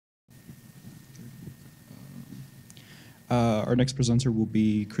Our next presenter will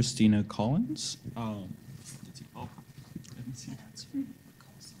be Christina Collins.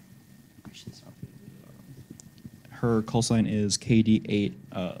 Her call sign is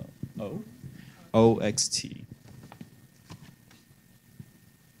KD8OXT.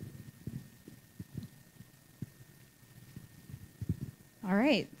 All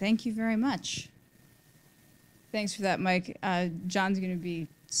right, thank you very much. Thanks for that, Mike. John's going to be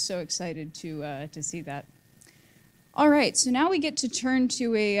so excited to see that. All right, so now we get to turn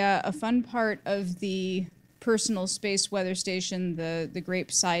to a fun part of the personal space weather station, the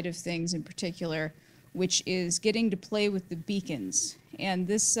Grape side of things in particular, which is getting to play with the beacons. And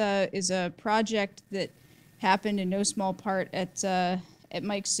this is a project that happened in no small part at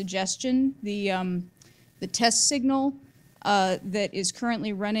Mike's suggestion. The test signal that is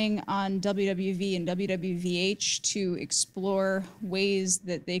currently running on WWV and WWVH to explore ways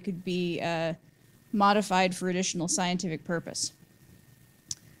that they could be modified for additional scientific purpose.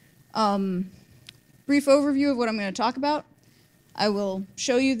 Brief overview of what I'm going to talk about. I will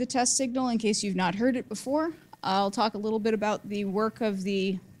show you the test signal in case you've not heard it before. I'll talk a little bit about the work of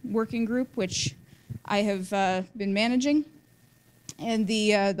the working group, which I have been managing, and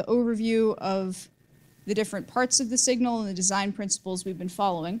the overview of the different parts of the signal and the design principles we've been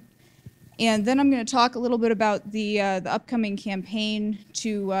following. And then I'm going to talk a little bit about the upcoming campaign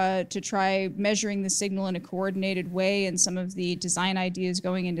to try measuring the signal in a coordinated way and some of the design ideas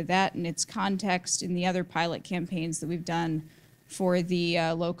going into that and its context in the other pilot campaigns that we've done for the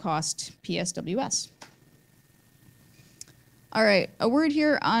low-cost PSWS. All right, a word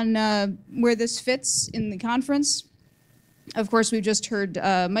here on where this fits in the conference. Of course, we've just heard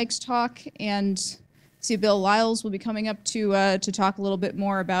Mike's talk, and see Bill Lyles will be coming up to talk a little bit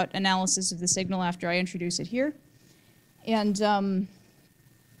more about analysis of the signal after I introduce it here. And Kung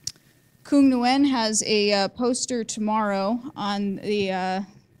Nguyen has a poster tomorrow on the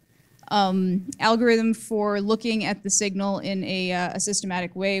algorithm for looking at the signal in a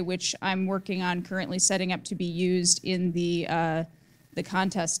systematic way, which I'm working on currently setting up to be used in the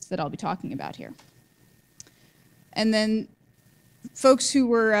contest that I'll be talking about here. And then folks who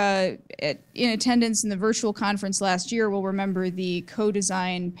were in attendance in the virtual conference last year will remember the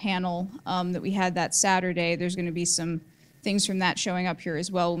co-design panel that we had that Saturday. There's going to be some things from that showing up here as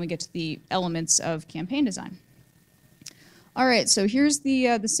well when we get to the elements of campaign design. All right, so here's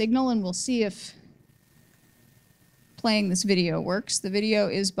the signal, and we'll see if playing this video works. The video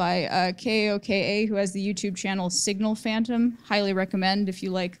is by KOKA, who has the YouTube channel Signal Phantom. Highly recommend if you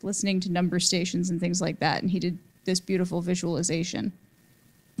like listening to number stations and things like that. And he did this beautiful visualization.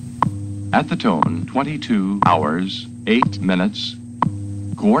 At the tone, 22 hours, 8 minutes,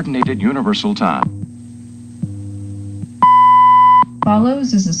 Coordinated Universal Time.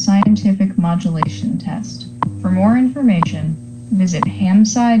 Follows is a scientific modulation test. For more information, visit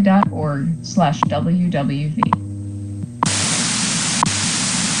hamsci.org/WWV.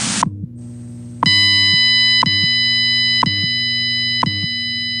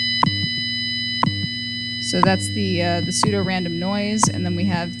 So that's the pseudo-random noise, and then we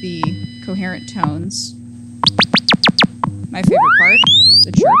have the coherent tones. My favorite part,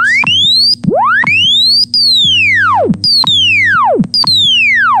 the chirps.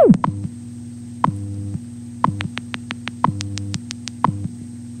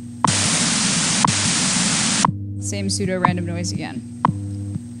 Same pseudo-random noise again.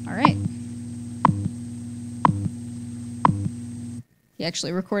 All right. He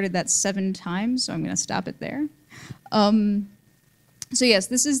actually recorded that 7 times, so I'm going to stop it there. So yes,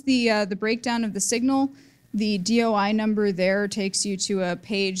 this is the breakdown of the signal. The DOI number there takes you to a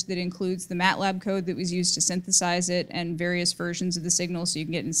page that includes the MATLAB code that was used to synthesize it and various versions of the signal, so you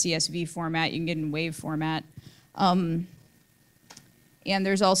can get in CSV format, you can get in WAV format. And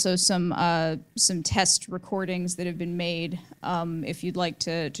there's also some test recordings that have been made if you'd like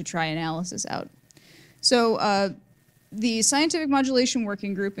to try analysis out. So the Scientific Modulation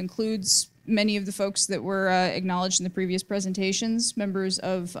Working Group includes many of the folks that were acknowledged in the previous presentations, members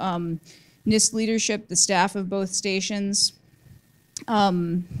of NIST leadership, the staff of both stations,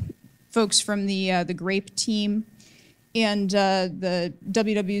 folks from the Grape team, and the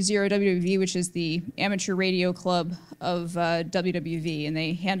WW0WWV, which is the amateur radio club of WWV, and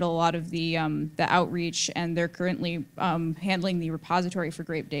they handle a lot of the outreach, and they're currently handling the repository for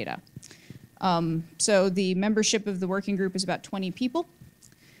Grape data. So the membership of the working group is about 20 people,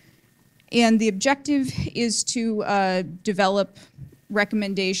 and the objective is to develop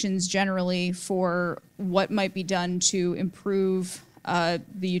recommendations generally for what might be done to improve the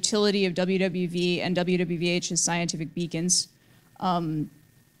utility of WWV and WWVH as scientific beacons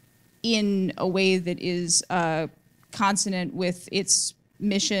in a way that is consonant with its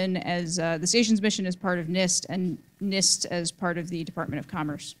mission as the station's mission as part of NIST and NIST as part of the Department of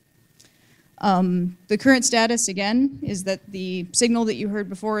Commerce. The current status, again, is that the signal that you heard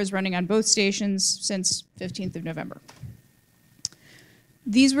before is running on both stations since 15th of November.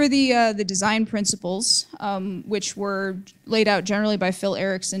 These were the design principles, which were laid out generally by Phil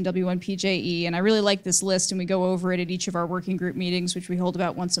Erickson, W1PJE, and I really like this list, and we go over it at each of our working group meetings, which we hold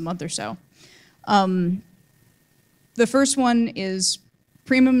about once a month or so. The first one is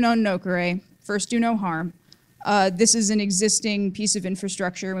primum non nocere, first do no harm. This is an existing piece of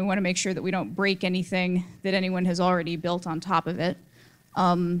infrastructure. We want to make sure that we don't break anything that anyone has already built on top of it.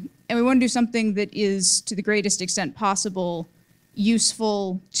 And we want to do something that is, to the greatest extent possible,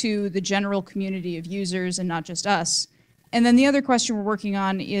 useful to the general community of users and not just us. And then the other question we're working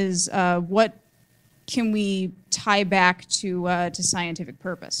on is what can we tie back to scientific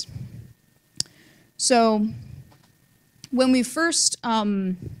purpose? So when we first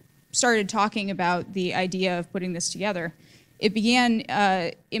started talking about the idea of putting this together, it began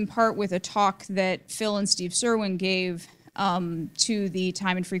in part with a talk that Phil and Steve Serwin gave to the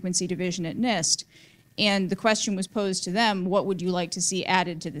Time and Frequency Division at NIST. And the question was posed to them, what would you like to see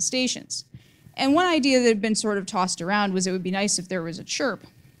added to the stations? And one idea that had been sort of tossed around was it would be nice if there was a chirp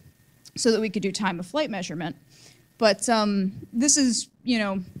so that we could do time of flight measurement. But this is, you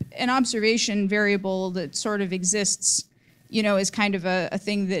know, an observation variable that sort of exists, you know, as kind of a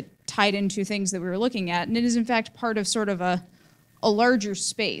thing that tied into things that we were looking at. And it is, in fact, part of sort of a larger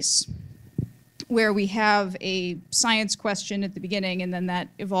space where we have a science question at the beginning and then that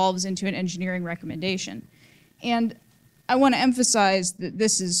evolves into an engineering recommendation. And I want to emphasize that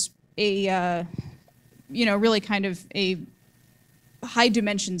this is a, you know, really kind of a high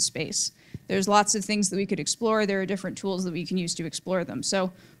dimension space. There's lots of things that we could explore. There are different tools that we can use to explore them.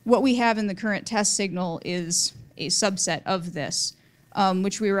 So what we have in the current test signal is a subset of this,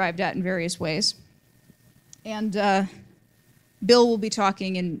 which we arrived at in various ways. And Bill will be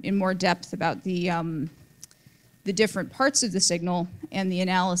talking in more depth about the different parts of the signal and the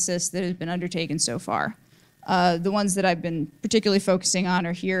analysis that has been undertaken so far. The ones that I've been particularly focusing on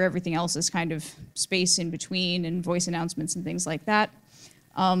are here. Everything else is kind of space in between and voice announcements and things like that.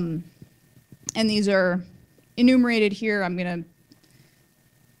 And these are enumerated here. I'm going to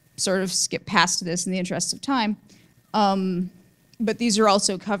sort of skip past this in the interest of time. But these are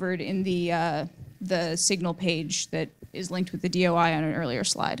also covered in the signal page that is linked with the DOI on an earlier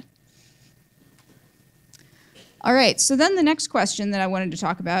slide. All right, so then the next question that I wanted to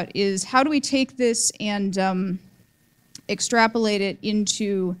talk about is how do we take this and extrapolate it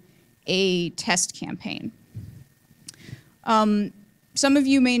into a test campaign? Some of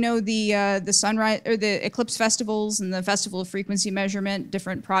you may know the sunrise or the eclipse festivals and the Festival of Frequency Measurement,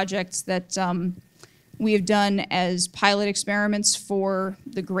 different projects that we have done as pilot experiments for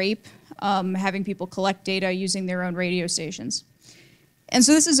the GRAPE, having people collect data using their own radio stations. And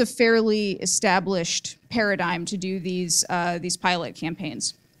so this is a fairly established paradigm to do these pilot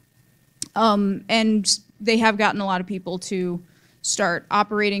campaigns. And they have gotten a lot of people to start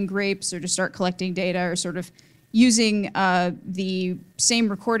operating GRAPEs or to start collecting data or sort of using the same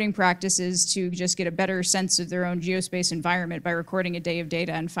recording practices to just get a better sense of their own geospace environment by recording a day of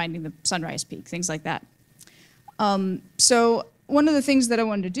data and finding the sunrise peak, things like that. So one of the things that I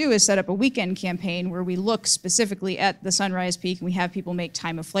wanted to do is set up a weekend campaign where we look specifically at the sunrise peak and we have people make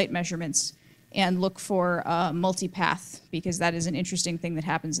time of flight measurements and look for multipath, because that is an interesting thing that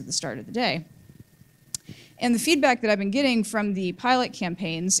happens at the start of the day. And the feedback that I've been getting from the pilot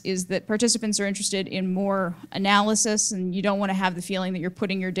campaigns is that participants are interested in more analysis, and you don't want to have the feeling that you're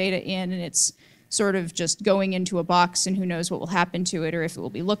putting your data in and it's sort of just going into a box and who knows what will happen to it or if it will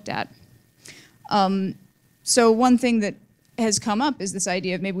be looked at. So one thing that has come up is this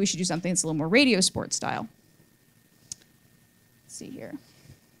idea of maybe we should do something that's a little more radio sport style. Let's see here.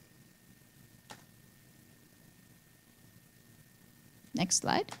 Next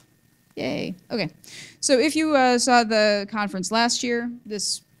slide. Yay. Okay. So if you saw the conference last year,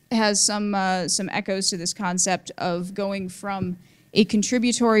 this has some echoes to this concept of going from a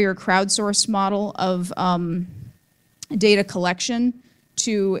contributory or crowdsourced model of data collection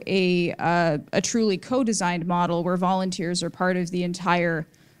to a truly co-designed model where volunteers are part of the entire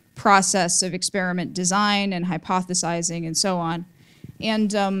process of experiment design and hypothesizing and so on.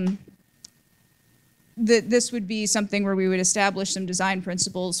 And this would be something where we would establish some design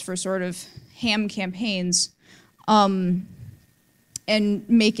principles for sort of ham campaigns and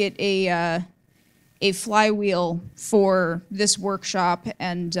make it a flywheel for this workshop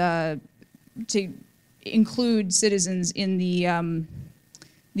and to include citizens in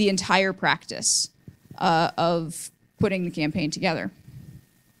the entire practice of putting the campaign together.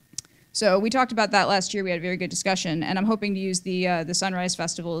 So we talked about that last year. We had a very good discussion, and I'm hoping to use the Sunrise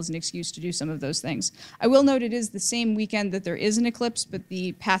Festival as an excuse to do some of those things. I will note it is the same weekend that there is an eclipse, but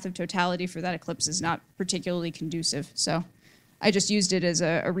the path of totality for that eclipse is not particularly conducive. So I just used it as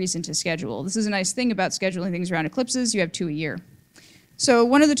a reason to schedule. This is a nice thing about scheduling things around eclipses. You have 2 a year. So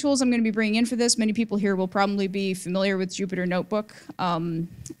one of the tools I'm going to be bringing in for this, many people here will probably be familiar with Jupyter Notebook.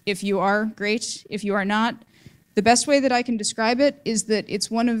 If you are, great. If you are not, the best way that I can describe it is that it's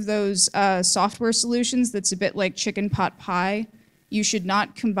one of those software solutions that's a bit like chicken pot pie. You should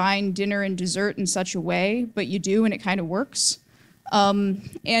not combine dinner and dessert in such a way, but you do, and it kind of works. And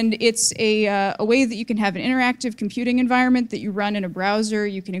it's a way that you can have an interactive computing environment that you run in a browser.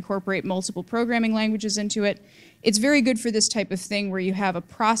 You can incorporate multiple programming languages into it. It's very good for this type of thing where you have a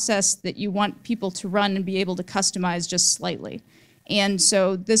process that you want people to run and be able to customize just slightly. And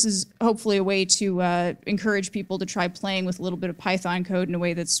so this is hopefully a way to encourage people to try playing with a little bit of Python code in a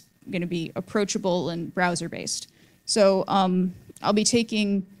way that's going to be approachable and browser-based. So I'll be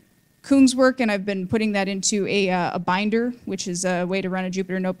taking Koong's work, and I've been putting that into a binder, which is a way to run a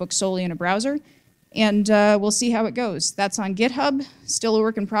Jupyter Notebook solely in a browser. And we'll see how it goes. That's on GitHub, still a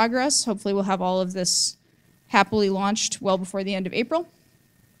work in progress. Hopefully we'll have all of this happily launched well before the end of April.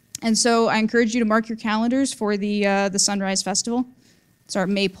 And so I encourage you to mark your calendars for the Sunrise Festival. It's our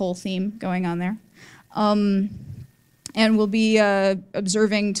maypole theme going on there. And we'll be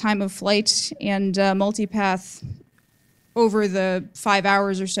observing time of flight and multipath over the 5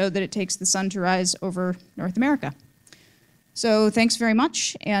 hours or so that it takes the sun to rise over North America. So thanks very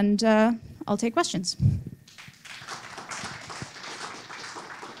much, and I'll take questions.